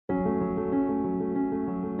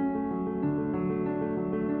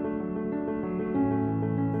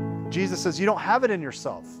Jesus says, you don't have it in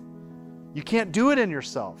yourself. You can't do it in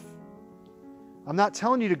yourself. I'm not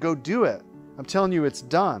telling you to go do it. I'm telling you it's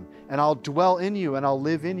done. And I'll dwell in you, and I'll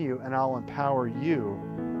live in you, and I'll empower you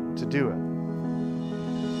to do it.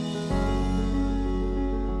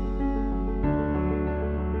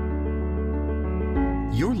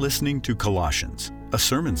 You're listening to Colossians, a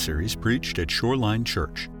sermon series preached at Shoreline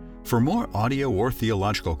Church. For more audio or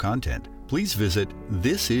theological content, please visit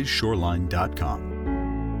thisisshoreline.com.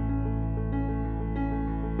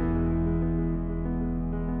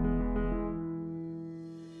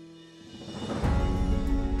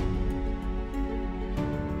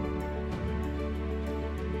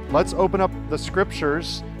 Let's open up the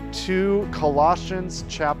scriptures to Colossians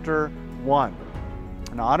chapter 1.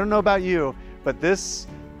 Now, I don't know about you, but this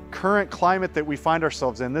current climate that we find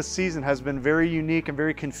ourselves in, this season has been very unique and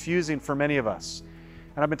very confusing for many of us.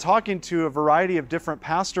 And I've been talking to a variety of different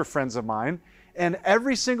pastor friends of mine, and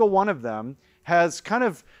every single one of them has kind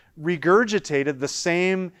of regurgitated the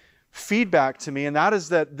same feedback to me, and that is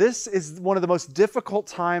that this is one of the most difficult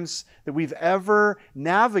times that we've ever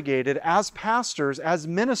navigated as pastors, as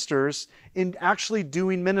ministers, in actually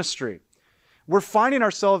doing ministry. We're finding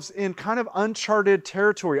ourselves in kind of uncharted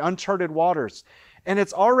territory, uncharted waters, and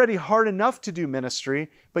it's already hard enough to do ministry,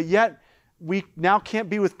 but yet we now can't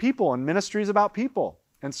be with people, and ministry is about people.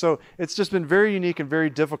 And so it's just been very unique and very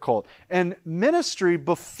difficult. And ministry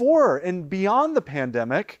before and beyond the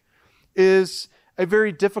pandemic is a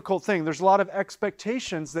very difficult thing. There's a lot of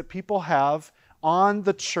expectations that people have on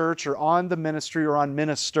the church or on the ministry or on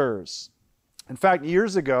ministers. In fact,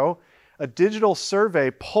 years ago, a digital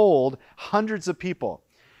survey polled hundreds of people.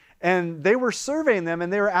 And they were surveying them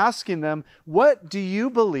and they were asking them, what do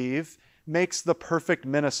you believe makes the perfect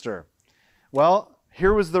minister? Well,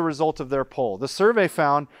 here was the result of their poll. The survey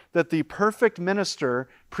found that the perfect minister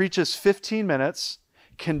preaches 15 minutes,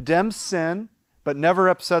 condemns sin, but never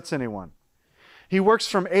upsets anyone. He works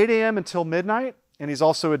from 8 a.m. until midnight, and he's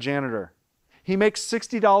also a janitor. He makes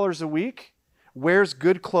 $60 a week, wears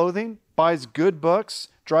good clothing, buys good books,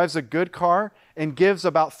 drives a good car, and gives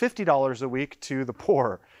about $50 a week to the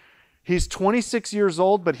poor. He's 26 years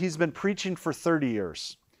old, but he's been preaching for 30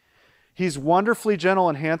 years. He's wonderfully gentle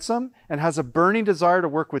and handsome and has a burning desire to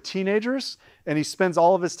work with teenagers, and he spends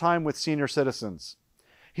all of his time with senior citizens.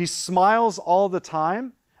 He smiles all the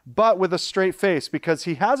time, but with a straight face, because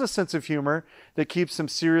he has a sense of humor that keeps him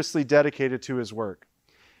seriously dedicated to his work.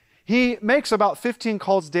 He makes about 15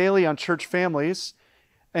 calls daily on church families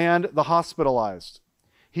and the hospitalized.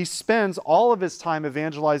 He spends all of his time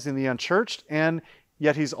evangelizing the unchurched, and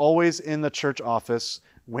yet he's always in the church office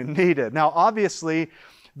when needed. Now, obviously,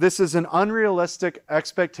 this is an unrealistic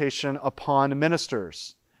expectation upon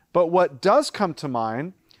ministers. But what does come to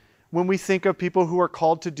mind when we think of people who are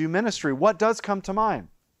called to do ministry? What does come to mind?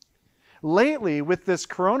 Lately, with this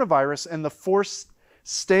coronavirus and the forced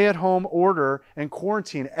stay-at-home order and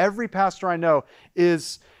quarantine, every pastor I know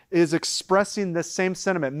is expressing this same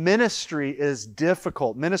sentiment. Ministry is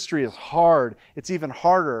difficult. Ministry is hard. It's even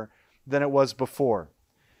harder than it was before.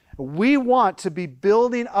 We want to be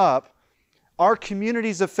building up our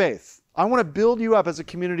communities of faith. I want to build you up as a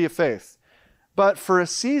community of faith. But for a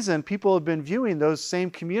season, people have been viewing those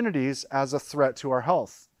same communities as a threat to our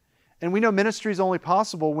health. And we know ministry is only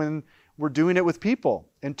possible when we're doing it with people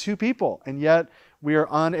and to people, and yet we are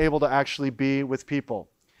unable to actually be with people.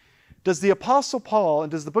 Does the Apostle Paul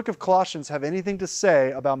and does the book of Colossians have anything to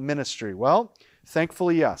say about ministry? Well,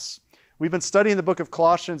 thankfully, yes. We've been studying the book of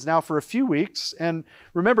Colossians now for a few weeks, and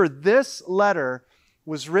remember, this letter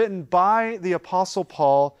was written by the Apostle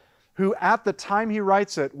Paul, who at the time he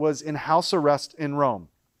writes it was in house arrest in Rome.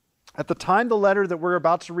 At the time the letter that we're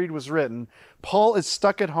about to read was written, Paul is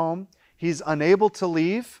stuck at home. He's unable to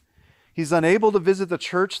leave. He's unable to visit the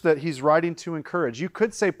church that he's writing to encourage. You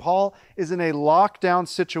could say Paul is in a lockdown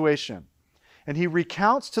situation. And he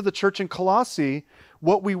recounts to the church in Colossae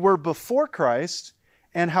what we were before Christ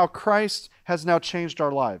and how Christ has now changed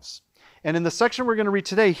our lives. And in the section we're going to read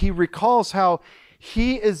today, he recalls how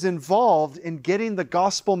he is involved in getting the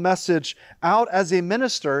gospel message out as a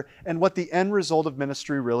minister and what the end result of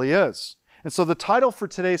ministry really is. And so the title for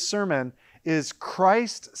today's sermon is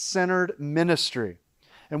Christ-Centered Ministry.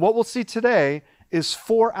 And what we'll see today is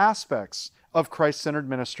 4 aspects of Christ-centered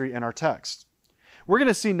ministry in our text. We're going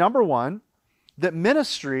to see, number 1, that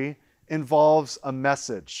ministry involves a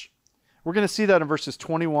message. We're going to see that in verses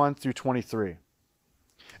 21 through 23.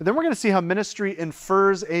 And then we're going to see how ministry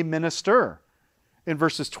infers a minister in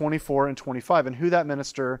verses 24 and 25 and who that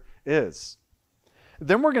minister is.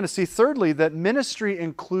 Then we're going to see, thirdly, that ministry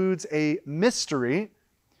includes a mystery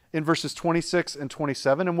in verses 26 and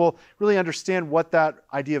 27, and we'll really understand what that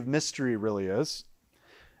idea of mystery really is.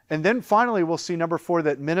 And then finally, we'll see number 4,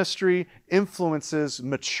 that ministry influences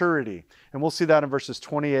maturity. And we'll see that in verses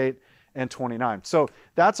 28 and 29. So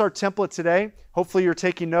that's our template today. Hopefully you're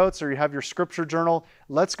taking notes or you have your scripture journal.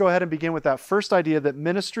 Let's go ahead and begin with that first idea that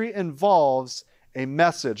ministry involves a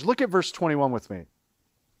message. Look at verse 21 with me.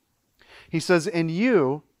 He says, "And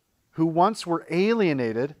you, who once were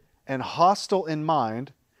alienated and hostile in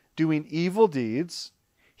mind, doing evil deeds,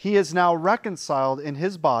 he is now reconciled in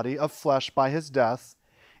his body of flesh by his death,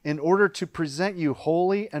 in order to present you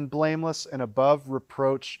holy and blameless and above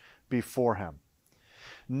reproach before him."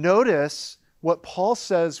 Notice what Paul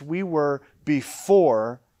says we were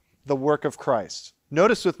before the work of Christ.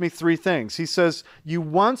 Notice with me 3 things. He says, you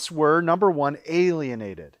once were, number 1,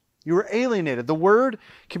 alienated. You were alienated. The word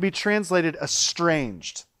can be translated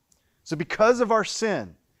estranged. So because of our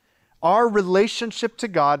sin, our relationship to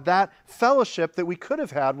God, that fellowship that we could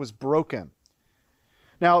have had, was broken.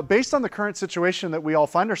 Now, based on the current situation that we all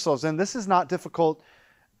find ourselves in, this is not difficult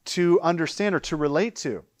to understand or to relate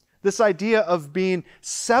to. This idea of being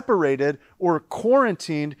separated or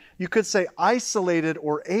quarantined, you could say isolated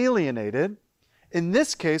or alienated. In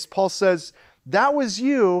this case, Paul says, that was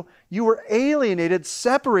you. You were alienated,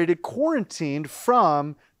 separated, quarantined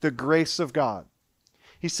from the grace of God.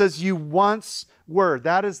 He says, you once were.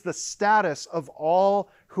 That is the status of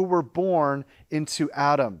all who were born into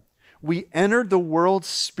Adam. We entered the world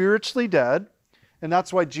spiritually dead, and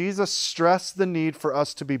that's why Jesus stressed the need for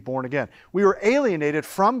us to be born again. We were alienated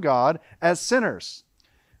from God as sinners.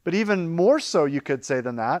 But even more so, you could say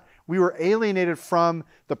than that, we were alienated from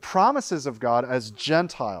the promises of God as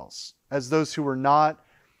Gentiles, as those who were not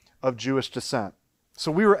of Jewish descent.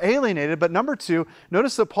 So we were alienated, but number 2,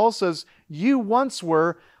 notice that Paul says, you once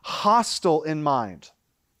were hostile in mind.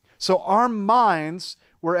 So our minds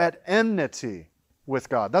were at enmity with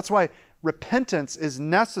God. That's why repentance is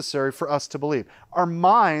necessary for us to believe. Our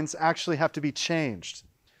minds actually have to be changed.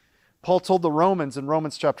 Paul told the Romans in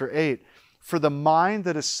Romans chapter 8, "For the mind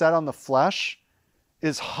that is set on the flesh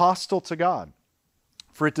is hostile to God,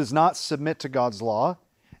 for it does not submit to God's law.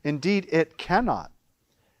 Indeed, it cannot."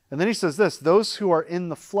 And then he says this, "Those who are in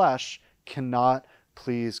the flesh cannot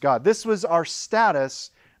please God." This was our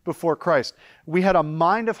status before Christ. We had a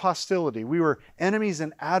mind of hostility. We were enemies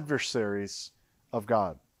and adversaries of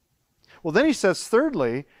God. Well, then he says,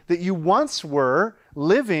 thirdly, that you once were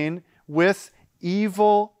living with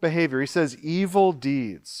evil behavior. He says evil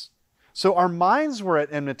deeds. So our minds were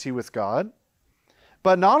at enmity with God,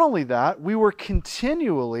 but not only that, we were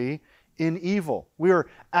continually in evil. We were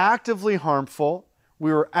actively harmful.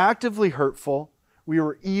 We were actively hurtful. We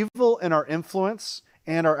were evil in our influence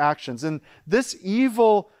and our actions. And this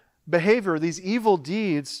evil behavior, these evil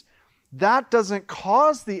deeds, that doesn't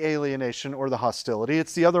cause the alienation or the hostility.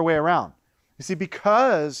 It's the other way around. You see,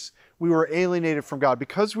 because we were alienated from God,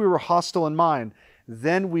 because we were hostile in mind,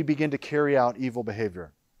 then we begin to carry out evil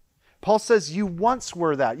behavior. Paul says, you once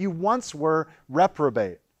were that. You once were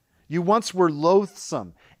reprobate. You once were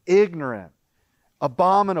loathsome, ignorant,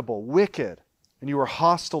 abominable, wicked, and you were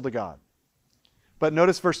hostile to God. But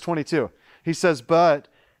notice verse 22. He says, but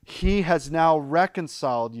he has now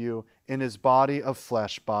reconciled you in his body of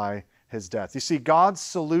flesh by his death. You see, God's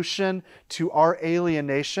solution to our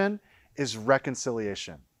alienation is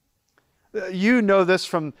reconciliation. You know this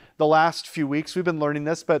from the last few weeks. We've been learning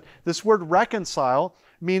this, but this word reconcile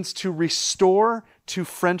means to restore to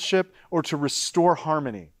friendship or to restore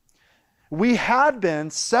harmony. We had been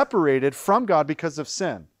separated from God because of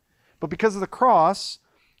sin, but because of the cross,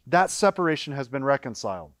 that separation has been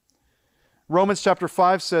reconciled. Romans chapter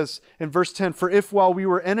 5 says in verse 10, "For if while we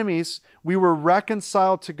were enemies, we were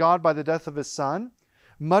reconciled to God by the death of his Son,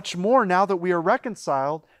 much more now that we are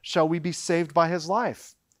reconciled, shall we be saved by his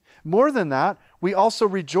life. More than that, we also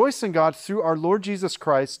rejoice in God through our Lord Jesus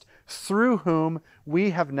Christ, through whom we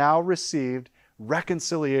have now received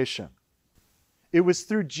reconciliation." It was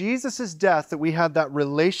through Jesus' death that we had that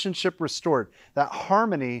relationship restored, that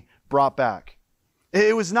harmony brought back.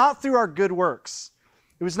 It was not through our good works.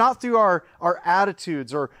 It was not through our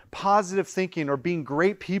attitudes or positive thinking or being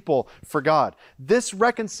great people for God. This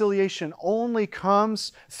reconciliation only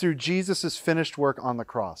comes through Jesus' finished work on the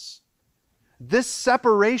cross. This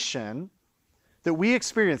separation that we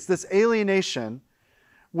experienced, this alienation,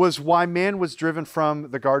 was why man was driven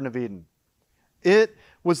from the Garden of Eden. It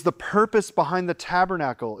was the purpose behind the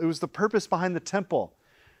tabernacle. It was the purpose behind the temple,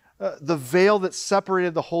 the veil that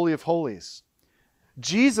separated the Holy of Holies.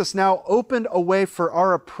 Jesus now opened a way for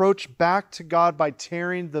our approach back to God by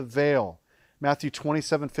tearing the veil. Matthew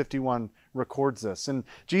 27:51 records this. And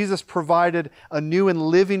Jesus provided a new and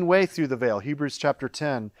living way through the veil. Hebrews chapter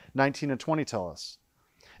 10, 19 and 20 tell us.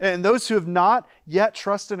 And those who have not yet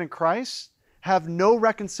trusted in Christ have no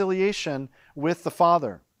reconciliation with the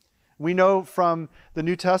Father. We know from the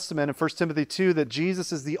New Testament in 1 Timothy 2 that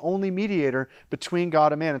Jesus is the only mediator between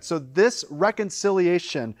God and man. And so this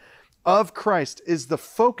reconciliation of Christ is the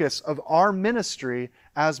focus of our ministry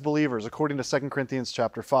as believers, according to 2 Corinthians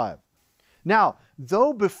chapter 5. Now,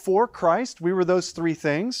 though before Christ we were those three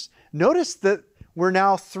things, notice that we're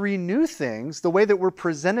now three new things, the way that we're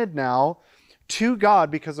presented now to God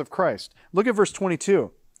because of Christ. Look at verse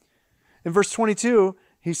 22. In verse 22,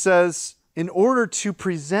 he says, in order to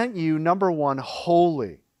present you, number one,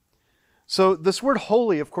 holy. So this word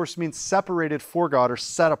holy, of course, means separated for God or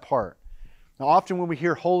set apart. Now, often when we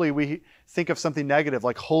hear holy, we think of something negative,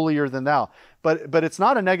 like holier than thou. But it's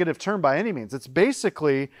not a negative term by any means. It's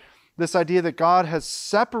basically this idea that God has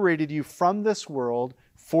separated you from this world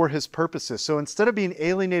for his purposes. So instead of being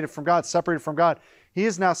alienated from God, separated from God, he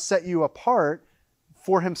has now set you apart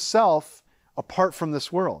for himself, apart from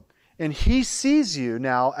this world. And he sees you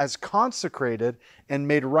now as consecrated and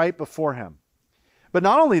made right before him. But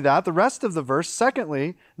not only that, the rest of the verse,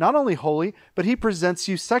 secondly, not only holy, but he presents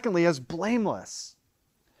you, secondly, as blameless.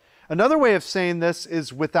 Another way of saying this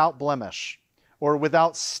is without blemish, or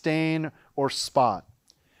without stain or spot.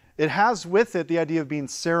 It has with it the idea of being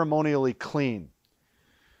ceremonially clean.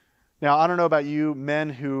 Now, I don't know about you men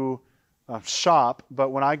who shop,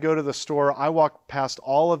 but when I go to the store, I walk past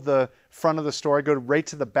all of the front of the store. I go right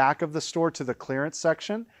to the back of the store to the clearance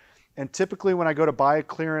section. And typically when I go to buy a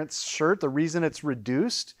clearance shirt, the reason it's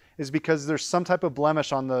reduced is because there's some type of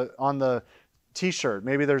blemish on the t-shirt.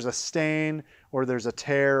 Maybe there's a stain or there's a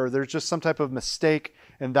tear or there's just some type of mistake,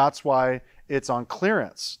 and that's why it's on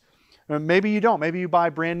clearance. Maybe you don't. Maybe you buy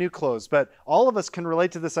brand new clothes, but all of us can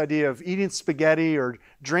relate to this idea of eating spaghetti or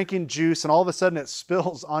drinking juice, and all of a sudden it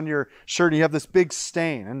spills on your shirt and you have this big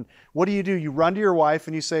stain. And what do? You run to your wife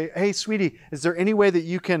and you say, hey, sweetie, is there any way that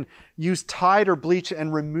you can use Tide or bleach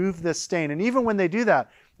and remove this stain? And even when they do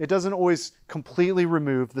that, it doesn't always completely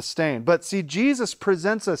remove the stain. But see, Jesus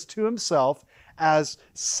presents us to himself as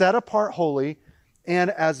set apart holy and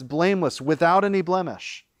as blameless, without any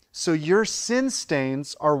blemish. So your sin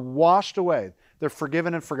stains are washed away. They're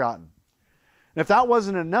forgiven and forgotten. And if that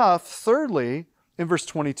wasn't enough, thirdly, in verse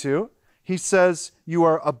 22, he says, you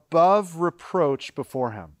are above reproach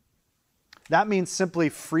before him. That means simply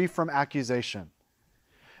free from accusation.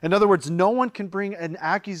 In other words, no one can bring an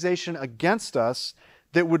accusation against us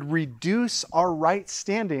that would reduce our right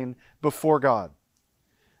standing before God.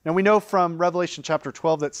 Now we know from Revelation chapter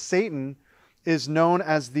 12 that Satan is known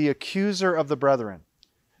as the accuser of the brethren.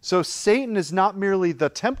 So Satan is not merely the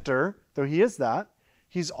tempter, though he is that.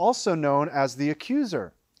 He's also known as the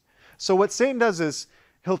accuser. So what Satan does is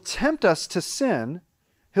he'll tempt us to sin.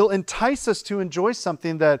 He'll entice us to enjoy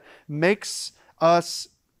something that makes us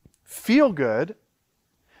feel good,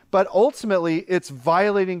 but ultimately it's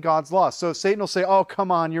violating God's law. So Satan will say, oh, come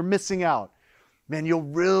on, you're missing out. Man, you'll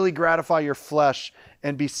really gratify your flesh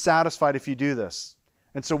and be satisfied if you do this.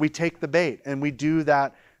 And so we take the bait and we do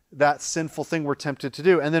that sinful thing we're tempted to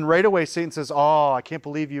do. And then right away, Satan says, oh, I can't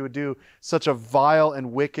believe you would do such a vile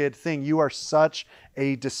and wicked thing. You are such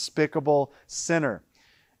a despicable sinner.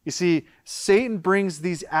 You see, Satan brings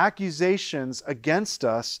these accusations against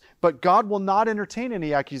us, but God will not entertain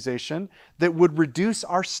any accusation that would reduce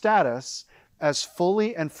our status as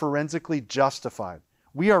fully and forensically justified.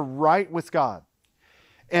 We are right with God.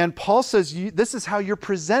 And Paul says, this is how you're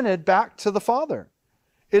presented back to the Father.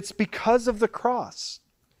 It's because of the cross.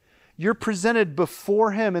 You're presented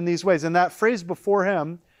before him in these ways. And that phrase before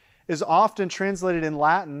him is often translated in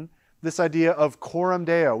Latin, this idea of coram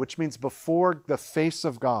Deo, which means before the face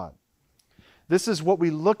of God. This is what we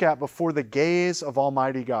look at before the gaze of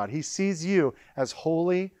Almighty God. He sees you as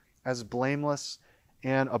holy, as blameless,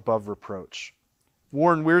 and above reproach.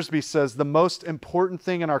 Warren Wiersbe says, the most important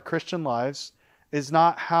thing in our Christian lives is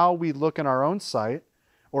not how we look in our own sight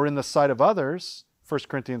or in the sight of others, 1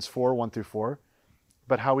 Corinthians 4, 1-4,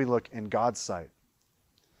 but how we look in God's sight.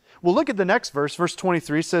 Well, look at the next verse. Verse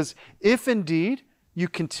 23 says, if indeed you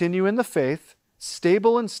continue in the faith,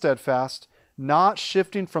 stable and steadfast, not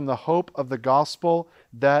shifting from the hope of the gospel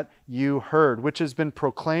that you heard, which has been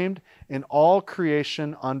proclaimed in all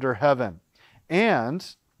creation under heaven,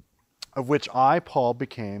 and of which I, Paul,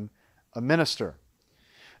 became a minister.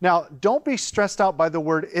 Now, don't be stressed out by the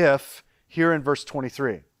word if here in verse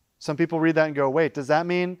 23. Some people read that and go, wait, does that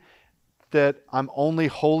mean that I'm only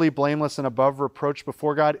holy, blameless, and above reproach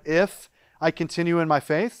before God if I continue in my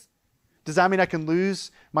faith? Does that mean I can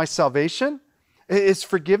lose my salvation? Is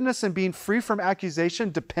forgiveness and being free from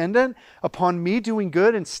accusation dependent upon me doing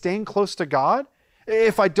good and staying close to God?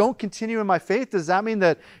 If I don't continue in my faith, does that mean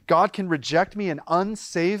that God can reject me and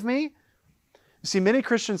unsave me? You see, many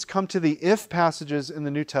Christians come to the if passages in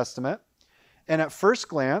the New Testament, and at first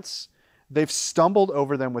glance, they've stumbled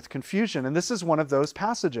over them with confusion. And this is one of those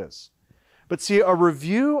passages. But see, a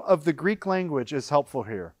review of the Greek language is helpful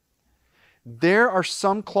here. There are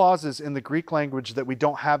some clauses in the Greek language that we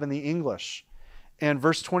don't have in the English. And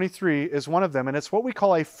verse 23 is one of them, and it's what we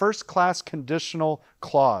call a first-class conditional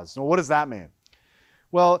clause. Now, what does that mean?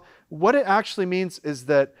 Well, what it actually means is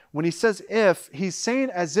that when he says if, he's saying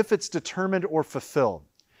as if it's determined or fulfilled.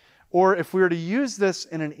 Or if we were to use this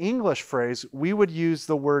in an English phrase, we would use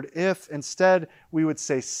the word if. Instead, we would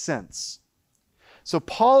say since. So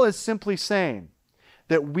Paul is simply saying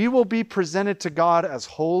that we will be presented to God as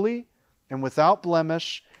holy and without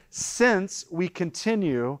blemish since we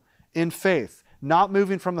continue in faith, not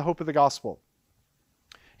moving from the hope of the gospel.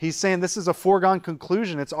 He's saying this is a foregone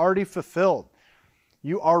conclusion. It's already fulfilled.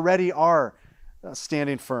 You already are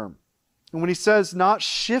standing firm. And when he says not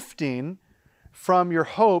shifting from your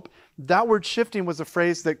hope, that word shifting was a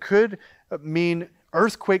phrase that could mean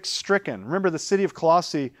earthquake stricken. Remember, the city of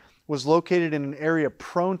Colossae was located in an area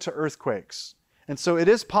prone to earthquakes. And so it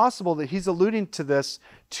is possible that he's alluding to this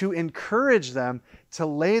to encourage them to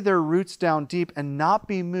lay their roots down deep and not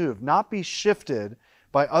be moved, not be shifted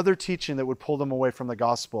by other teaching that would pull them away from the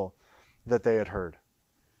gospel that they had heard.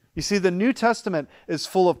 You see, the New Testament is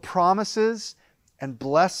full of promises and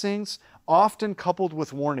blessings, often coupled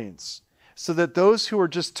with warnings, so that those who are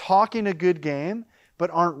just talking a good game but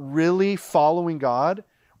aren't really following God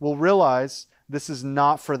will realize this is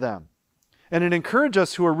not for them. And it encourages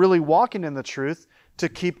us who are really walking in the truth to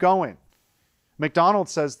keep going. MacDonald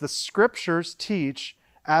says, the scriptures teach,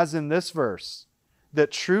 as in this verse,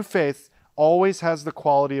 that true faith always has the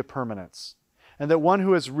quality of permanence, and that one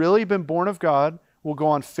who has really been born of God will go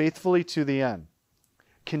on faithfully to the end.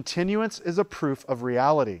 Continuance is a proof of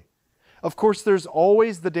reality. Of course, there's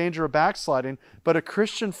always the danger of backsliding, but a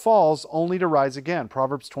Christian falls only to rise again.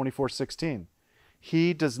 Proverbs 24:16.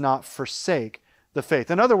 He does not forsake the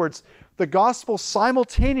faith. In other words, the gospel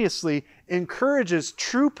simultaneously encourages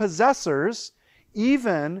true possessors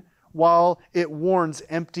even while it warns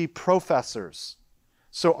empty professors.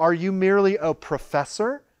 So are you merely a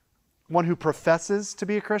professor, one who professes to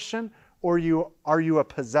be a Christian, or are you a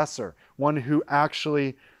possessor, one who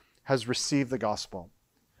actually has received the gospel?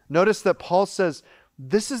 Notice that Paul says,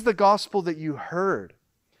 this is the gospel that you heard.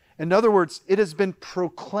 In other words, it has been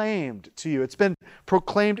proclaimed to you. It's been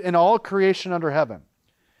proclaimed in all creation under heaven.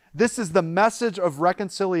 This is the message of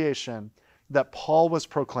reconciliation that Paul was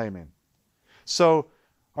proclaiming. So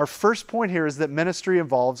our first point here is that ministry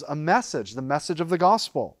involves a message, the message of the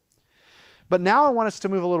gospel. But now I want us to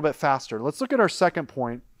move a little bit faster. Let's look at our second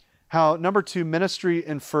point, how, number 2, ministry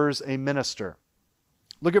infers a minister.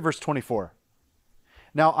 Look at verse 24.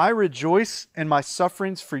 Now I rejoice in my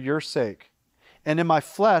sufferings for your sake, and in my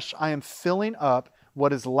flesh I am filling up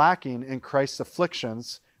what is lacking in Christ's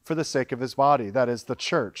afflictions for the sake of his body, that is, the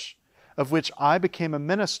church, of which I became a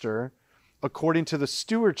minister according to the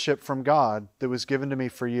stewardship from God that was given to me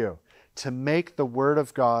for you, to make the word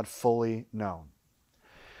of God fully known.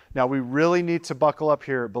 Now, we really need to buckle up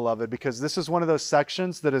here, beloved, because this is one of those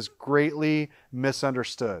sections that is greatly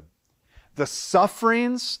misunderstood. The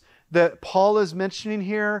sufferings that Paul is mentioning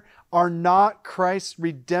here are not Christ's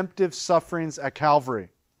redemptive sufferings at Calvary.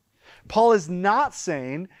 Paul is not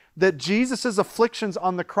saying that Jesus' afflictions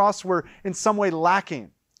on the cross were in some way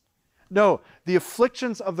lacking. No, the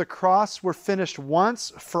afflictions of the cross were finished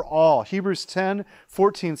once for all. Hebrews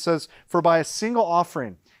 10:14 says, for by a single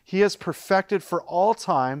offering, he has perfected for all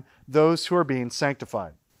time those who are being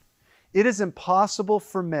sanctified. It is impossible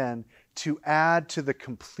for men to add to the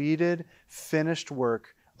completed, finished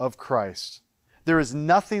work of Christ. There is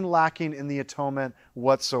nothing lacking in the atonement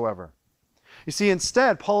whatsoever. You see,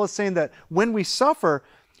 instead, Paul is saying that when we suffer,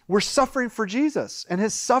 we're suffering for Jesus, and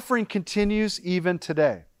his suffering continues even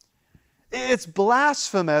today. It's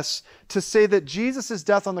blasphemous to say that Jesus'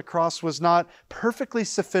 death on the cross was not perfectly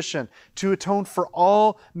sufficient to atone for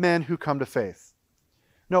all men who come to faith.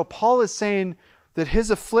 No, Paul is saying that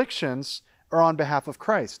his afflictions are on behalf of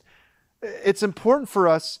Christ. It's important for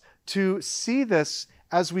us to see this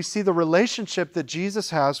as we see the relationship that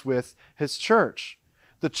Jesus has with his church.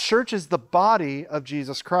 The church is the body of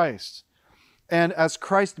Jesus Christ. And as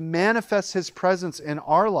Christ manifests his presence in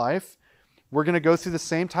our life, we're going to go through the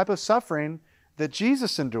same type of suffering that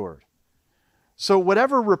Jesus endured. So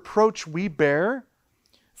whatever reproach we bear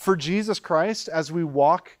for Jesus Christ as we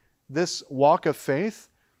walk this walk of faith,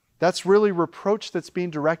 That's really reproach that's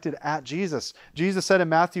being directed at Jesus. Jesus said in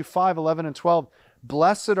Matthew 5:11 and 12,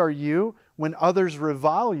 "Blessed are you when others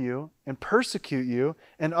revile you and persecute you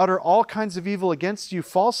and utter all kinds of evil against you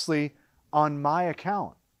falsely on my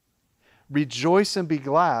account. Rejoice and be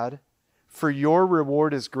glad, for your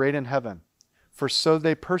reward is great in heaven. For so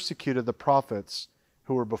they persecuted the prophets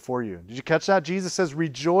who were before you." Did you catch that? Jesus says,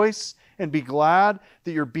 rejoice and be glad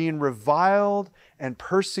that you're being reviled and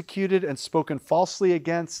persecuted and spoken falsely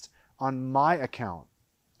against on my account.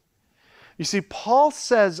 You see, Paul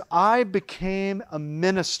says, I became a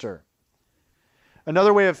minister.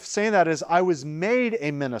 Another way of saying that is, I was made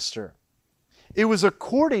a minister. It was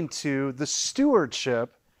according to the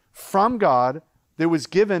stewardship from God that was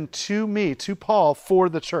given to me, to Paul, for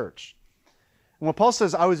the church. And when Paul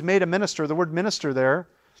says, I was made a minister, the word minister there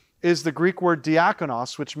is the Greek word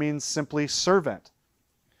diakonos, which means simply servant.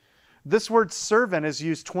 This word servant is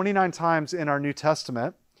used 29 times in our New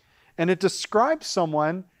Testament, and it describes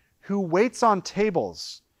someone who waits on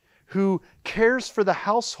tables, who cares for the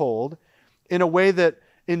household in a way that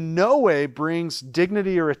in no way brings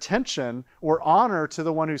dignity or attention or honor to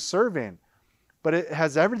the one who's serving. But it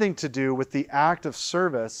has everything to do with the act of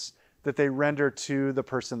service that they render to the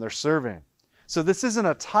person they're serving. So this isn't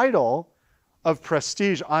a title of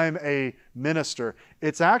prestige, I'm a minister.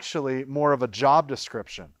 It's actually more of a job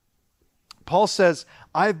description. Paul says,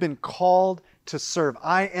 I've been called to serve.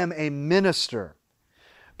 I am a minister.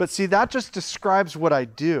 But see, that just describes what I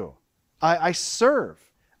do. I serve.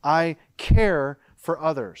 I care for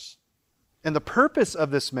others. And the purpose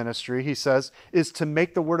of this ministry, he says, is to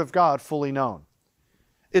make the Word of God fully known.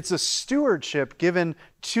 It's a stewardship given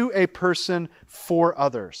to a person for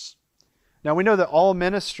others. Now we know that all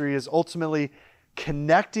ministry is ultimately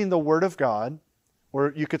connecting the Word of God,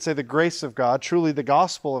 or you could say the grace of God, truly the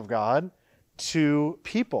gospel of God, to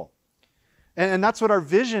people. And that's what our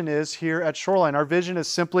vision is here at Shoreline. Our vision is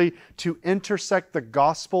simply to intersect the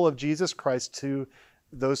gospel of Jesus Christ to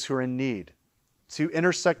those who are in need, to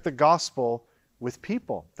intersect the gospel with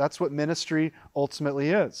people. That's what ministry ultimately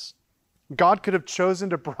is. God could have chosen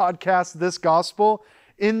to broadcast this gospel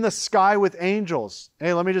in the sky with angels.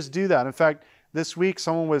 Hey, let me just do that. In fact, this week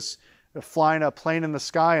someone was flying a plane in the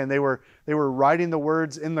sky and they were writing the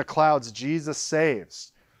words in the clouds, Jesus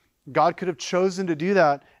saves. God could have chosen to do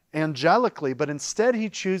that angelically, but instead he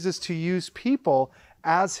chooses to use people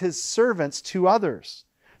as his servants to others.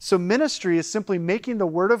 So ministry is simply making the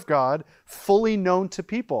Word of God fully known to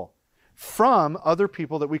people from other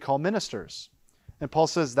people that we call ministers. And Paul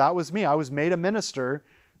says, that was me. I was made a minister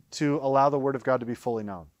to allow the Word of God to be fully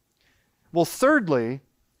known. Well, thirdly,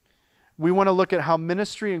 we want to look at how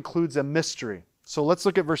ministry includes a mystery. So let's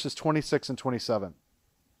look at verses 26 and 27.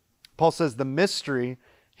 Paul says, the mystery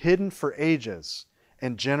hidden for ages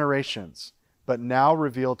and generations, but now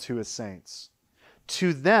revealed to his saints.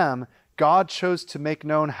 To them, God chose to make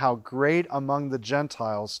known how great among the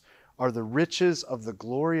Gentiles are the riches of the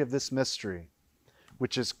glory of this mystery,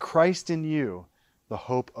 which is Christ in you, the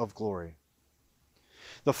hope of glory.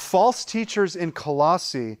 The false teachers in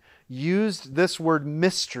Colossae used this word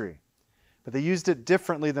mystery, but they used it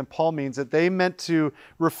differently than Paul means it. They meant to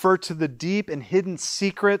refer to the deep and hidden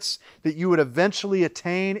secrets that you would eventually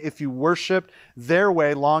attain if you worshiped their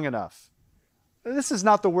way long enough. This is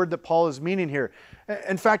not the word that Paul is meaning here.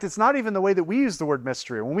 In fact, it's not even the way that we use the word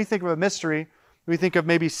mystery. When we think of a mystery, we think of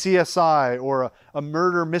maybe CSI or a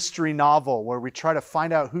murder mystery novel where we try to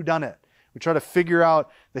find out who done it. We try to figure out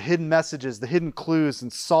the hidden messages, the hidden clues,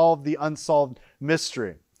 and solve the unsolved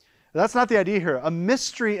mystery. That's not the idea here. A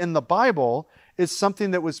mystery in the Bible is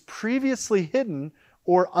something that was previously hidden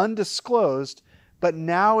or undisclosed, but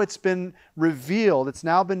now it's been revealed. It's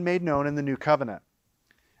now been made known in the New Covenant.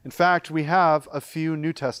 In fact, we have a few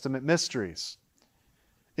New Testament mysteries.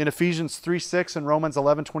 In Ephesians 3:6 and Romans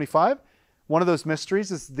 11:25, one of those mysteries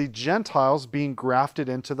is the Gentiles being grafted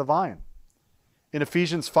into the vine. In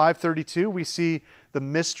Ephesians 5:32, we see the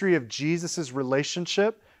mystery of Jesus'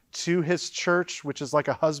 relationship to his church, which is like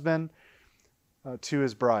a husband to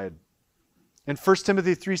his bride. In 1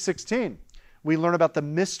 Timothy 3:16, we learn about the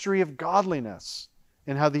mystery of godliness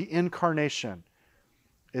and how the incarnation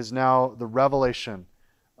is now the revelation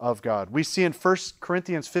of God. We see in 1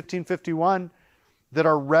 Corinthians 15:51 that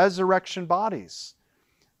our resurrection bodies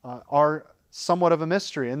are somewhat of a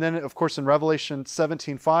mystery. And then, of course, in Revelation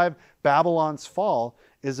 17:5, Babylon's fall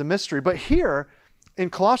is a mystery. But here, in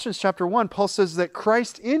Colossians chapter 1, Paul says that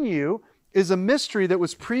Christ in you is a mystery that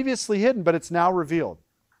was previously hidden, but it's now revealed.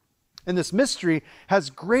 And this mystery has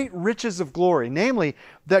great riches of glory, namely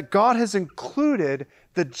that God has included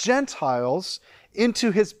the Gentiles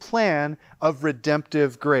into his plan of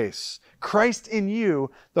redemptive grace. Christ in you,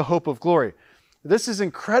 the hope of glory. This is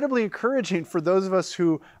incredibly encouraging for those of us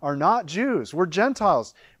who are not Jews. We're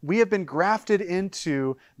Gentiles. We have been grafted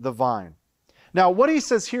into the vine. Now, what he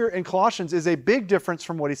says here in Colossians is a big difference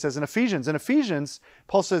from what he says in Ephesians. In Ephesians,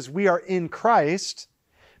 Paul says we are in Christ,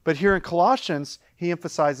 but here in Colossians, he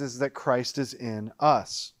emphasizes that Christ is in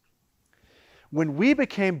us. When we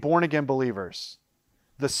became born-again believers,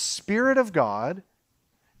 the Spirit of God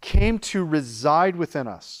came to reside within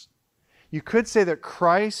us. You could say that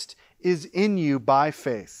Christ is in you by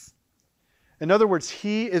faith. In other words,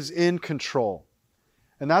 he is in control.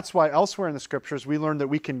 And that's why elsewhere in the scriptures we learn that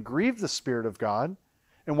we can grieve the Spirit of God,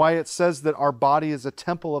 and why it says that our body is a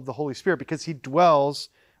temple of the Holy Spirit, because he dwells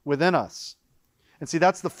within us. And see,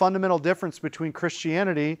 that's the fundamental difference between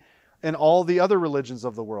Christianity and all the other religions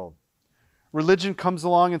of the world. Religion comes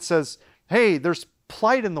along and says, hey, there's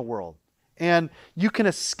plight in the world, and you can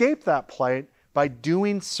escape that plight by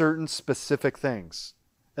doing certain specific things.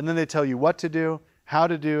 And then they tell you what to do, how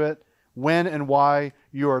to do it, when and why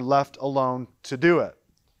you are left alone to do it.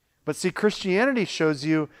 But see, Christianity shows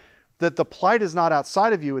you that the plight is not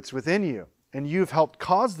outside of you, it's within you. And you've helped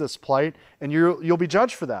cause this plight, and you'll be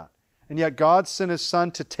judged for that. And yet God sent his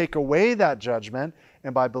Son to take away that judgment,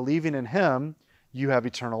 and by believing in him, you have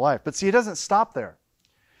eternal life. But see, it doesn't stop there.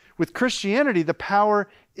 With Christianity, the power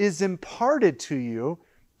is imparted to you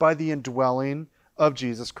by the indwelling of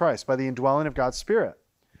Jesus Christ, by the indwelling of God's Spirit.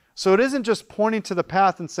 So it isn't just pointing to the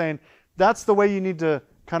path and saying, that's the way you need to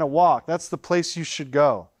kind of walk, that's the place you should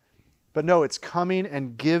go. But no, it's coming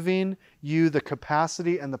and giving you the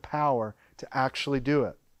capacity and the power to actually do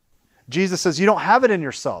it. Jesus says, you don't have it in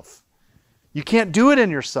yourself. You can't do it in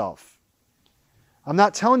yourself. I'm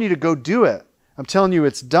not telling you to go do it. I'm telling you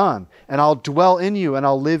it's done. And I'll dwell in you, and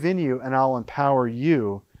I'll live in you, and I'll empower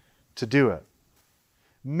you to do it.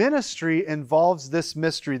 Ministry involves this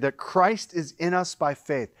mystery that Christ is in us by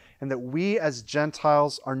faith, and that we as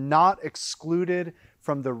Gentiles are not excluded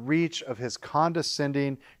from the reach of his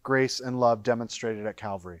condescending grace and love demonstrated at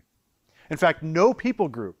Calvary. In fact, no people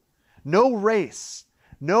group, no race,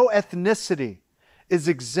 no ethnicity is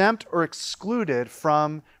exempt or excluded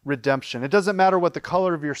from redemption. It doesn't matter what the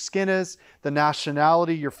color of your skin is, the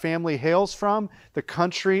nationality your family hails from, the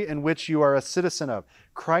country in which you are a citizen of.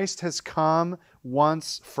 Christ has come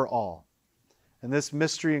once for all. And this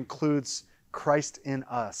mystery includes Christ in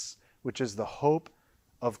us, which is the hope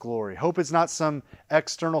of glory. Hope is not some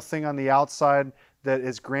external thing on the outside that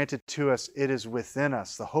is granted to us. It is within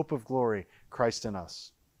us, the hope of glory, Christ in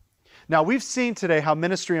us. Now, we've seen today how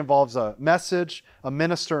ministry involves a message, a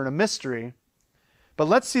minister, and a mystery. But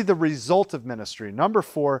let's see the result of ministry. Number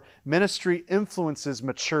 4, ministry influences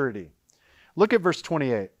maturity. Look at verse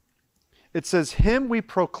 28. It says, him we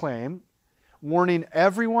proclaim, warning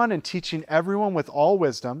everyone and teaching everyone with all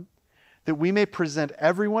wisdom, that we may present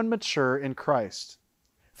everyone mature in Christ.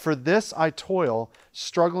 For this I toil,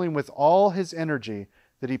 struggling with all his energy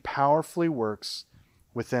that he powerfully works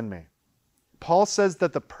within me. Paul says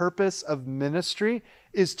that the purpose of ministry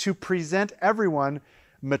is to present everyone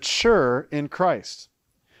mature in Christ.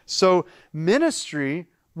 So ministry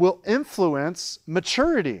will influence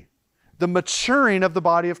maturity, the maturing of the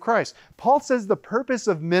body of Christ. Paul says the purpose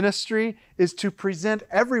of ministry is to present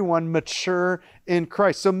everyone mature in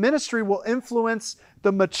Christ. So ministry will influence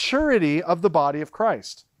the maturity of the body of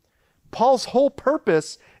Christ. Paul's whole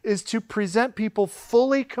purpose is to present people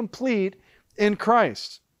fully complete in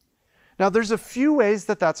Christ. Now, there's a few ways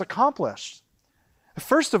that that's accomplished.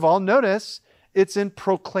 First of all, notice it's in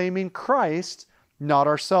proclaiming Christ, not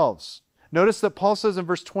ourselves. Notice that Paul says in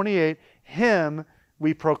verse 28, him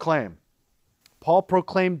we proclaim. Paul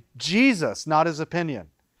proclaimed Jesus, not his opinion.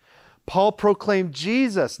 Paul proclaimed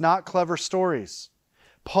Jesus, not clever stories.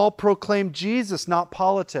 Paul proclaimed Jesus, not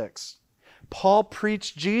politics. Paul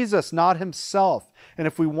preached Jesus, not himself. And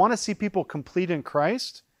if we want to see people complete in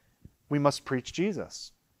Christ, we must preach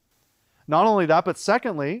Jesus. Not only that, but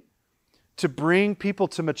secondly, to bring people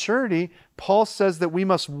to maturity, Paul says that we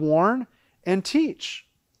must warn and teach.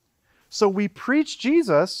 So we preach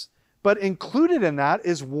Jesus, but included in that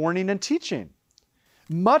is warning and teaching.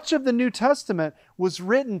 Much of the New Testament was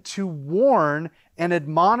written to warn and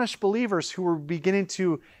admonish believers who were beginning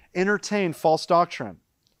to entertain false doctrine.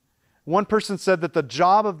 One person said that the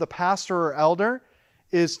job of the pastor or elder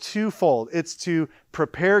is twofold. It's to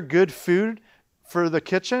prepare good food for the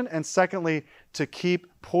kitchen, and secondly, to keep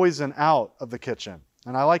poison out of the kitchen.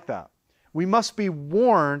 And I like that. We must be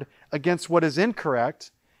warned against what is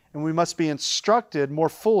incorrect, and we must be instructed more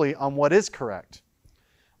fully on what is correct.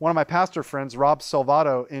 One of my pastor friends, Rob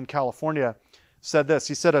Salvato in California, said this.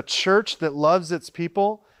 He said, a church that loves its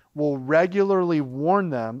people will regularly warn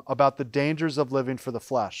them about the dangers of living for the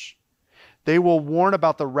flesh. They will warn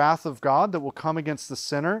about the wrath of God that will come against the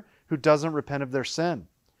sinner who doesn't repent of their sin.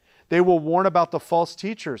 They will warn about the false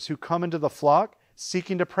teachers who come into the flock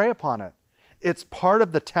seeking to prey upon it. It's part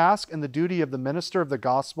of the task and the duty of the minister of the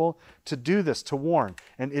gospel to do this, to warn,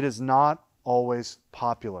 and it is not always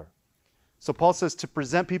popular. So Paul says to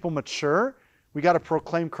present people mature, we got to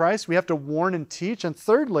proclaim Christ, we have to warn and teach, and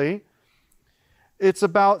thirdly, it's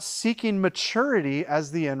about seeking maturity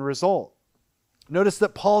as the end result. Notice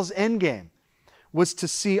that Paul's end game was to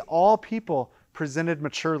see all people presented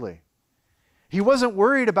maturely. He wasn't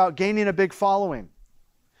worried about gaining a big following.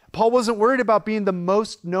 Paul wasn't worried about being the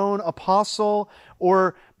most known apostle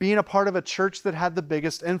or being a part of a church that had the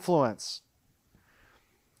biggest influence.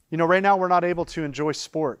 You know, right now we're not able to enjoy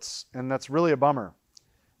sports, and that's really a bummer.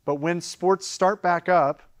 But when sports start back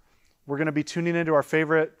up, we're going to be tuning into our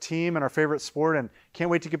favorite team and our favorite sport, and can't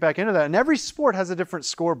wait to get back into that. And every sport has a different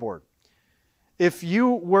scoreboard. If you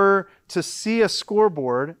were to see a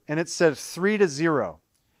scoreboard and it said 3-0,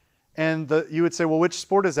 and you would say, well, which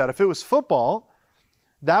sport is that? If it was football,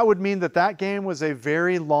 that would mean that that game was a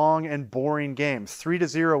very long and boring game.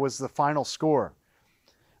 3-0 was the final score.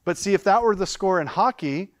 But see, if that were the score in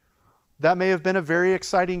hockey, that may have been a very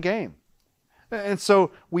exciting game. And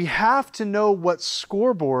so we have to know what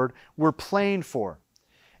scoreboard we're playing for.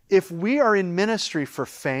 If we are in ministry for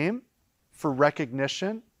fame, for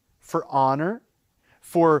recognition, for honor,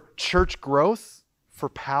 for church growth, for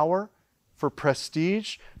power, for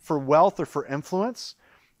prestige, for wealth, or for influence,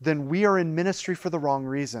 then we are in ministry for the wrong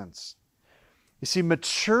reasons. You see,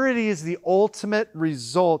 maturity is the ultimate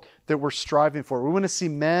result that we're striving for. We want to see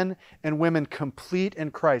men and women complete in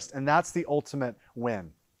Christ, and that's the ultimate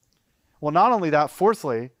win. Well, not only that,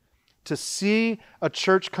 fourthly, to see a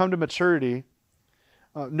church come to maturity,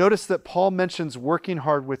 notice that Paul mentions working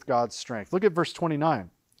hard with God's strength. Look at verse 29.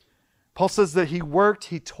 Paul says that he worked,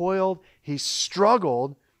 he toiled, he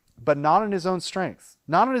struggled, but not in his own strength,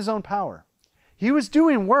 not in his own power. He was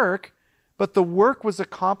doing work, but the work was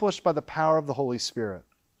accomplished by the power of the Holy Spirit.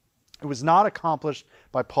 It was not accomplished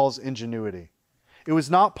by Paul's ingenuity. It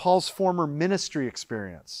was not Paul's former ministry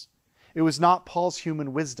experience. It was not Paul's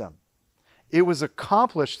human wisdom. It was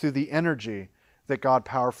accomplished through the energy that God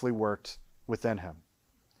powerfully worked within him.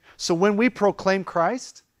 So when we proclaim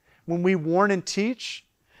Christ, when we warn and teach,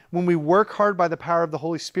 when we work hard by the power of the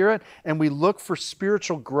Holy Spirit, and we look for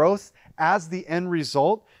spiritual growth as the end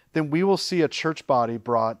result, then we will see a church body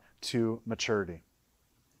brought to maturity.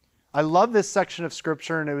 I love this section of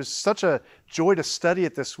Scripture, and it was such a joy to study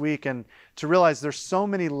it this week and to realize there's so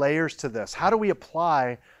many layers to this. How do we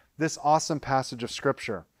apply this awesome passage of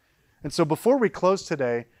Scripture? And so before we close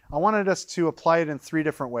today, I wanted us to apply it in 3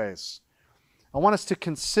 different ways. I want us to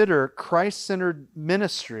consider Christ-centered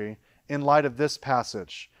ministry in light of this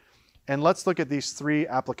passage. And let's look at these 3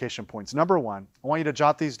 application points. Number 1, I want you to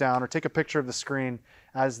jot these down or take a picture of the screen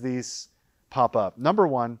as these pop up. Number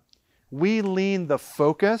 1, we lean the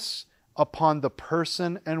focus upon the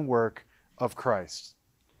person and work of Christ.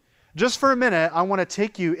 Just for a minute, I want to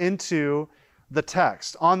take you into the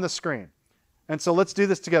text on the screen. And so let's do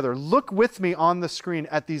this together. Look with me on the screen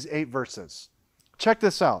at these 8 verses. Check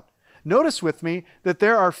this out. Notice with me that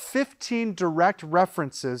there are 15 direct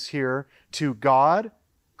references here to God,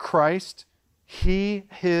 Christ, He,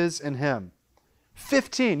 His, and Him.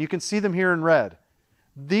 15. You can see them here in red.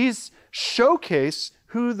 These showcase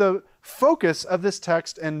who the focus of this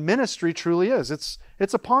text and ministry truly is.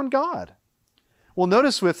 It's upon God. Well,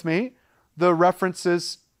 notice with me the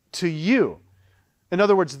references to you. In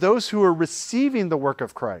other words, those who are receiving the work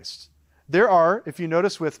of Christ. There are, if you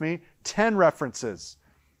notice with me, 10 references.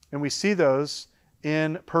 And we see those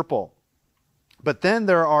in purple. But then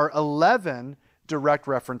there are 11 direct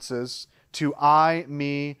references to I,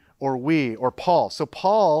 me, or we, or Paul. So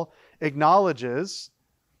Paul acknowledges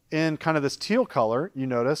in kind of this teal color, you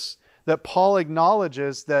notice, that Paul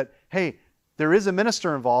acknowledges that, hey, there is a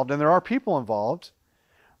minister involved and there are people involved,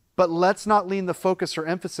 but let's not lean the focus or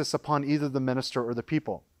emphasis upon either the minister or the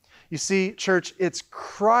people. You see, church, it's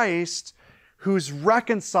Christ who's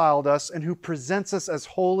reconciled us and who presents us as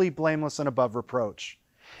holy, blameless, and above reproach.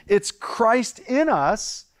 It's Christ in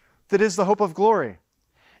us that is the hope of glory.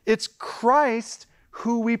 It's Christ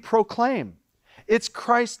who we proclaim. It's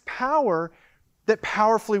Christ's power that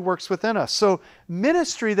powerfully works within us. So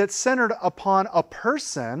ministry that's centered upon a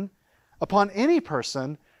person, upon any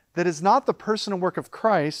person that is not the person and work of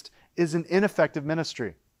Christ, is an ineffective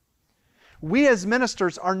ministry. We as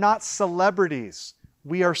ministers are not celebrities.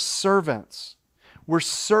 We are servants. We're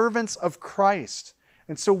servants of Christ.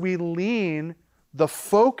 And so we lean the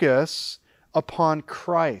focus upon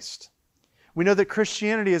Christ. We know that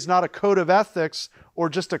Christianity is not a code of ethics or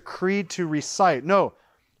just a creed to recite. No,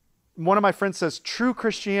 one of my friends says true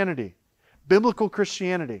Christianity, biblical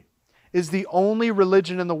Christianity, is the only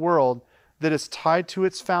religion in the world that is tied to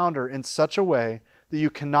its founder in such a way that you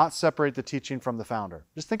cannot separate the teaching from the founder.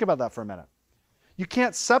 Just think about that for a minute. You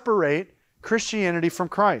can't separate Christianity from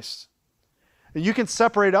Christ. You can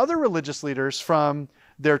separate other religious leaders from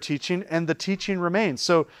their teaching, and the teaching remains.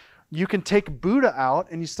 So you can take Buddha out,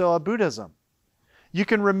 and you still have Buddhism. You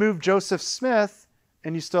can remove Joseph Smith,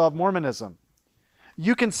 and you still have Mormonism.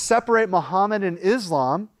 You can separate Muhammad and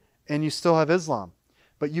Islam, and you still have Islam.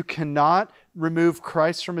 But you cannot remove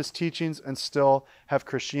Christ from his teachings and still have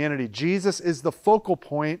Christianity. Jesus is the focal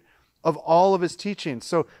point of all of his teachings.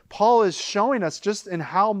 So Paul is showing us just in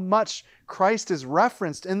how much Christ is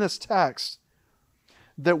referenced in this text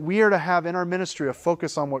that we are to have in our ministry a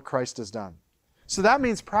focus on what Christ has done. So that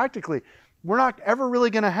means practically, we're not ever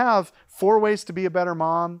really going to have 4 ways to be a better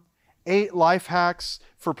mom, 8 life hacks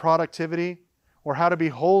for productivity, or how to be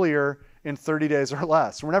holier in 30 days or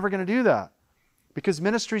less. We're never going to do that. Because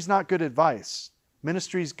ministry is not good advice.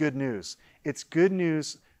 Ministry is good news. It's good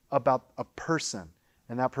news about a person,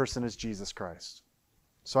 and that person is Jesus Christ.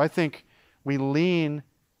 So I think we lean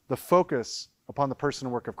the focus upon the person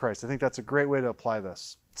and work of Christ. I think that's a great way to apply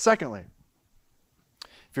this. Secondly,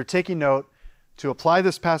 if you're taking note, to apply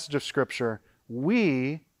this passage of Scripture,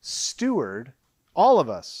 we steward, all of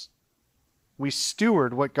us, we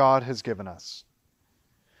steward what God has given us.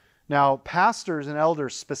 Now, pastors and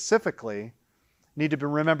elders specifically need to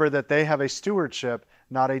remember that they have a stewardship,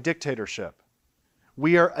 not a dictatorship.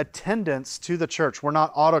 We are attendants to the church. We're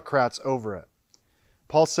not autocrats over it.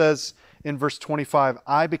 Paul says in verse 25,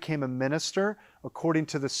 I became a minister according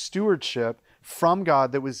to the stewardship from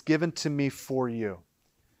God that was given to me for you.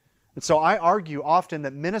 And so I argue often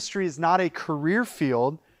that ministry is not a career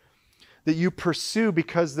field that you pursue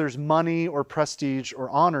because there's money or prestige or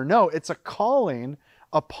honor. No, it's a calling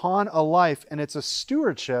upon a life, and it's a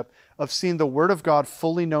stewardship of seeing the Word of God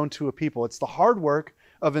fully known to a people. It's the hard work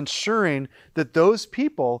of ensuring that those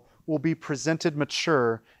people will be presented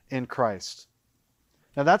mature in Christ.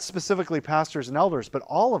 Now that's specifically pastors and elders, but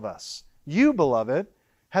all of us, you beloved,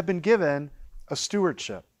 have been given a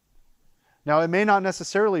stewardship. Now it may not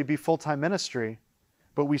necessarily be full-time ministry,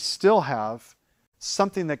 but we still have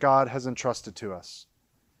something that God has entrusted to us.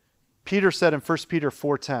 Peter said in 1 Peter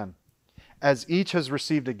 4:10, as each has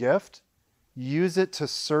received a gift, use it to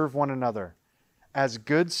serve one another as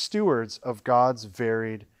good stewards of God's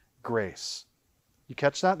varied grace. You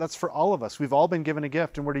catch that? That's for all of us. We've all been given a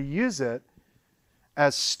gift, and we're to use it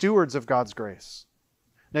as stewards of God's grace.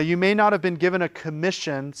 Now, you may not have been given a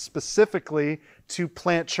commission specifically to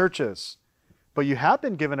plant churches, but you have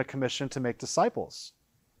been given a commission to make disciples.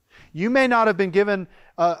 You may not have been given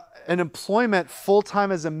an employment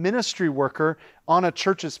full-time as a ministry worker on a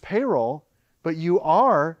church's payroll, but you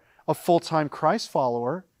are a full-time Christ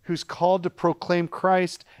follower who's called to proclaim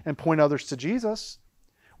Christ and point others to Jesus.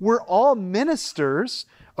 We're all ministers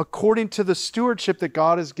according to the stewardship that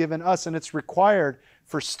God has given us, and it's required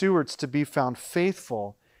for stewards to be found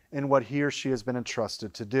faithful in what he or she has been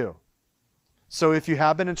entrusted to do. So if you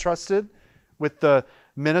have been entrusted with the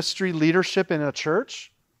ministry leadership in a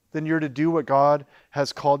church, then you're to do what God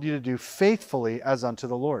has called you to do faithfully as unto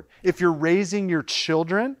the Lord. If you're raising your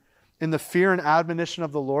children in the fear and admonition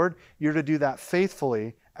of the Lord, you're to do that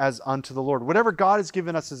faithfully as unto the Lord. Whatever God has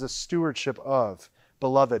given us as a stewardship of,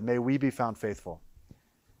 beloved, may we be found faithful.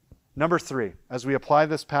 Number 3, as we apply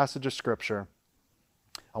this passage of Scripture,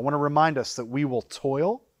 I want to remind us that we will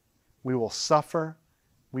toil, we will suffer,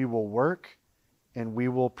 we will work, and we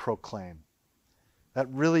will proclaim. That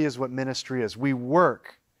really is what ministry is. We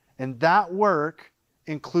work, and that work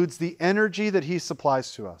includes the energy that he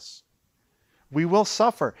supplies to us. We will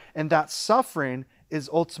suffer, and that suffering is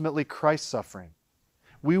ultimately Christ's suffering.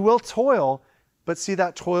 We will toil, but see,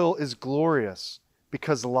 that toil is glorious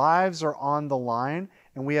because lives are on the line,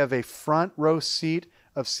 and we have a front row seat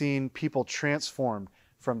of seeing people transformed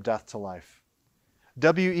from death to life.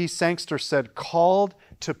 W.E. Sangster said, called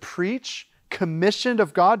to preach, commissioned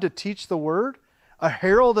of God to teach the word, a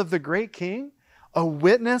herald of the great King, a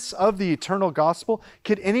witness of the eternal gospel.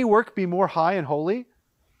 Could any work be more high and holy?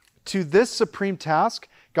 To this supreme task,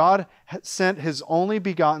 God sent his only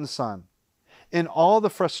begotten Son. In all the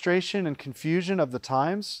frustration and confusion of the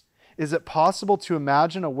times, is it possible to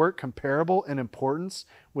imagine a work comparable in importance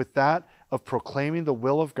with that of proclaiming the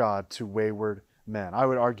will of God to wayward men? I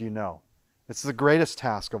would argue no. It's the greatest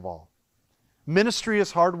task of all. Ministry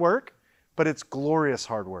is hard work, but it's glorious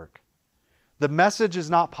hard work. The message is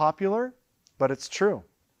not popular, but it's true.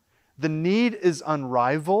 The need is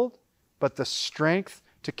unrivaled, but the strength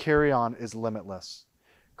to carry on is limitless.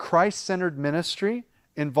 Christ-centered ministry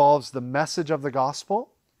involves the message of the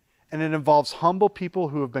gospel, and it involves humble people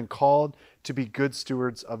who have been called to be good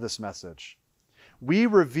stewards of this message. We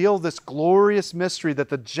reveal this glorious mystery that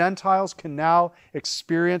the Gentiles can now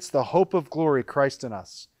experience the hope of glory, Christ in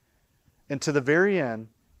us. And to the very end,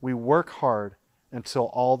 we work hard until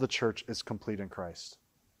all the church is complete in Christ.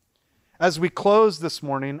 As we close this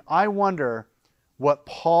morning, I wonder what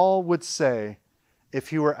Paul would say if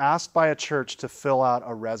he were asked by a church to fill out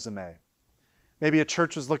a resume. Maybe a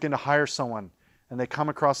church was looking to hire someone and they come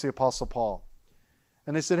across the Apostle Paul.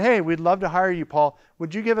 And they said, hey, we'd love to hire you, Paul.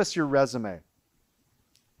 Would you give us your resume?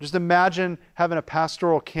 Just imagine having a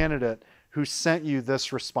pastoral candidate who sent you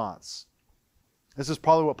this response. This is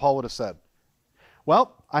probably what Paul would have said.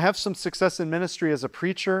 Well, I have some success in ministry as a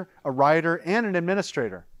preacher, a writer, and an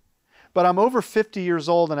administrator. But I'm over 50 years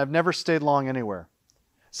old and I've never stayed long anywhere.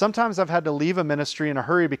 Sometimes I've had to leave a ministry in a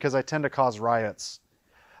hurry because I tend to cause riots.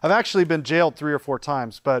 I've actually been jailed 3 or 4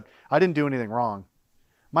 times, but I didn't do anything wrong.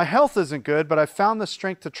 My health isn't good, but I've found the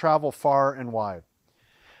strength to travel far and wide.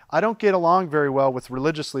 I don't get along very well with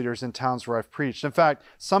religious leaders in towns where I've preached. In fact,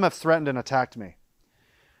 some have threatened and attacked me.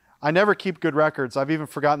 I never keep good records. I've even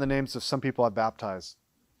forgotten the names of some people I've baptized.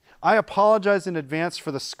 I apologize in advance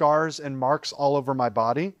for the scars and marks all over my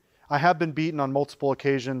body. I have been beaten on multiple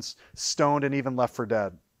occasions, stoned, and even left for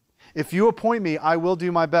dead. If you appoint me, I will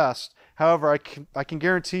do my best. However, I can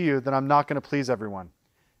guarantee you that I'm not going to please everyone.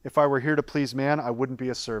 If I were here to please man, I wouldn't be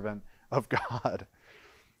a servant of God.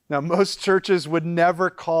 Now, most churches would never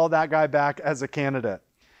call that guy back as a candidate.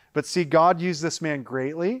 But see, God used this man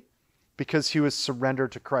greatly because he was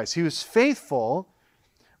surrendered to Christ. He was faithful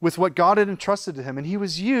with what God had entrusted to him, and he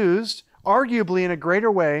was used, arguably in a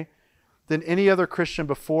greater way than any other Christian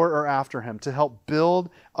before or after him, to help build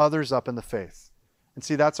others up in the faith. And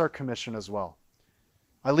see, that's our commission as well.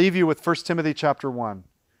 I leave you with 1 Timothy chapter 1,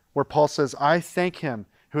 where Paul says, I thank him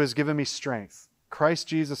who has given me strength, Christ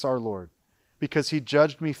Jesus our Lord, because he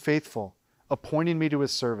judged me faithful, appointing me to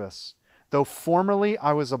his service, though formerly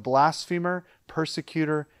I was a blasphemer,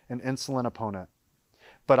 persecutor, and insolent opponent.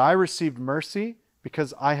 But I received mercy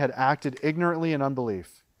because I had acted ignorantly in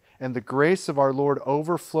unbelief, and the grace of our Lord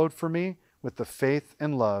overflowed for me with the faith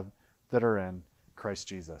and love that are in Christ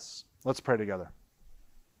Jesus. Let's pray together.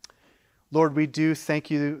 Lord, we do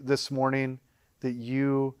thank you this morning that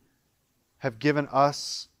you have given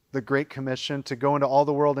us the Great Commission to go into all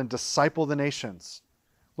the world and disciple the nations.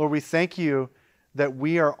 Lord, we thank you that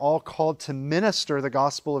we are all called to minister the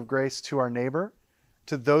gospel of grace to our neighbor,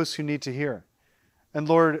 to those who need to hear. And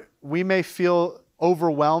Lord, we may feel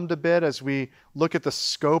overwhelmed a bit as we look at the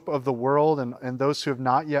scope of the world and those who have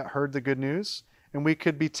not yet heard the good news, and we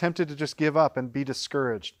could be tempted to just give up and be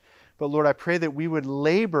discouraged. But Lord, I pray that we would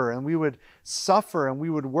labor and we would suffer and we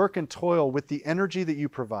would work and toil with the energy that you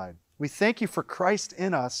provide. We thank you for Christ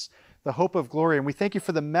in us, the hope of glory, and we thank you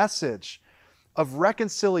for the message of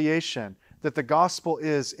reconciliation that the gospel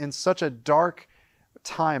is in such a dark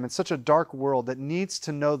time, in such a dark world that needs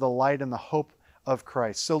to know the light and the hope of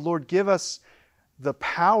Christ. So Lord, give us the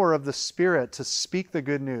power of the Spirit to speak the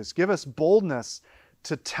good news. Give us boldness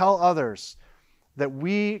to tell others that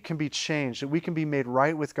we can be changed, that we can be made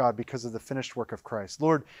right with God because of the finished work of Christ.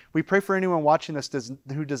 Lord, we pray for anyone watching this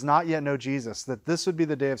who does not yet know Jesus, that this would be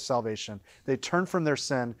the day of salvation. They turn from their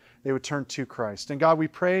sin, they would turn to Christ. And God, we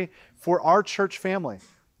pray for our church family,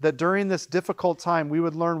 that during this difficult time, we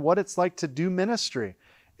would learn what it's like to do ministry.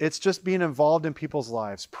 It's just being involved in people's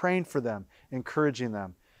lives, praying for them, encouraging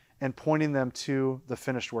them, and pointing them to the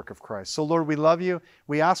finished work of Christ. So Lord, we love you.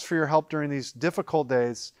 We ask for your help during these difficult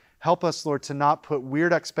days. Help us, Lord, to not put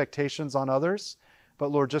weird expectations on others,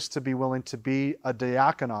 but Lord, just to be willing to be a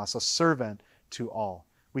diakonos, a servant to all.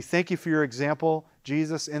 We thank you for your example,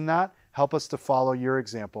 Jesus, in that. Help us to follow your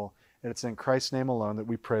example. And it's in Christ's name alone that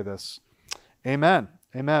we pray this. Amen.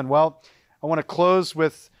 Amen. Well, I want to close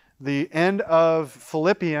with the end of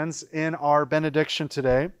Philippians in our benediction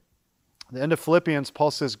today. At the end of Philippians,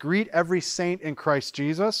 Paul says, greet every saint in Christ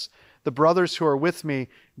Jesus. The brothers who are with me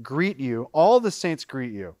greet you. All the saints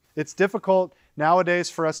greet you. It's difficult nowadays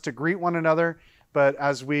for us to greet one another, but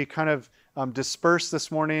as we kind of disperse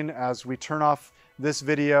this morning, as we turn off this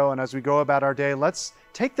video and as we go about our day, let's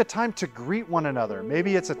take the time to greet one another.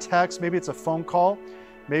 Maybe it's a text, maybe it's a phone call,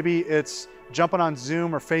 maybe it's jumping on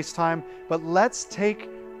Zoom or FaceTime, but let's take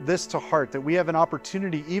this to heart, that we have an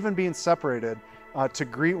opportunity, even being separated, to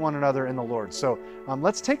greet one another in the Lord. So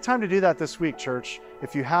let's take time to do that this week, church.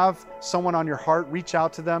 If you have someone on your heart, reach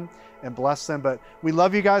out to them and bless them. But we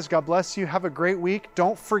love you guys. God bless you. Have a great week.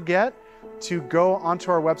 Don't forget to go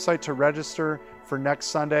onto our website to register for next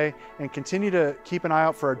Sunday, and continue to keep an eye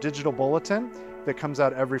out for our digital bulletin that comes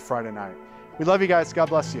out every Friday night. We love you guys. God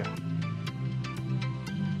bless you.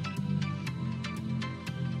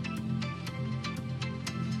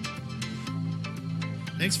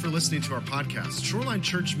 Thanks for listening to our podcast. Shoreline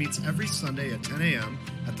Church meets every Sunday at 10 a.m.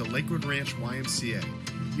 at the Lakewood Ranch YMCA.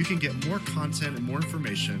 You can get more content and more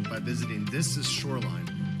information by visiting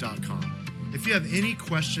thisisshoreline.com. If you have any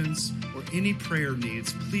questions or any prayer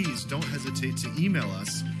needs, please don't hesitate to email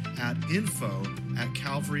us at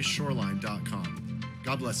info@calvaryshoreline.com.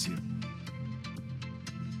 God bless you.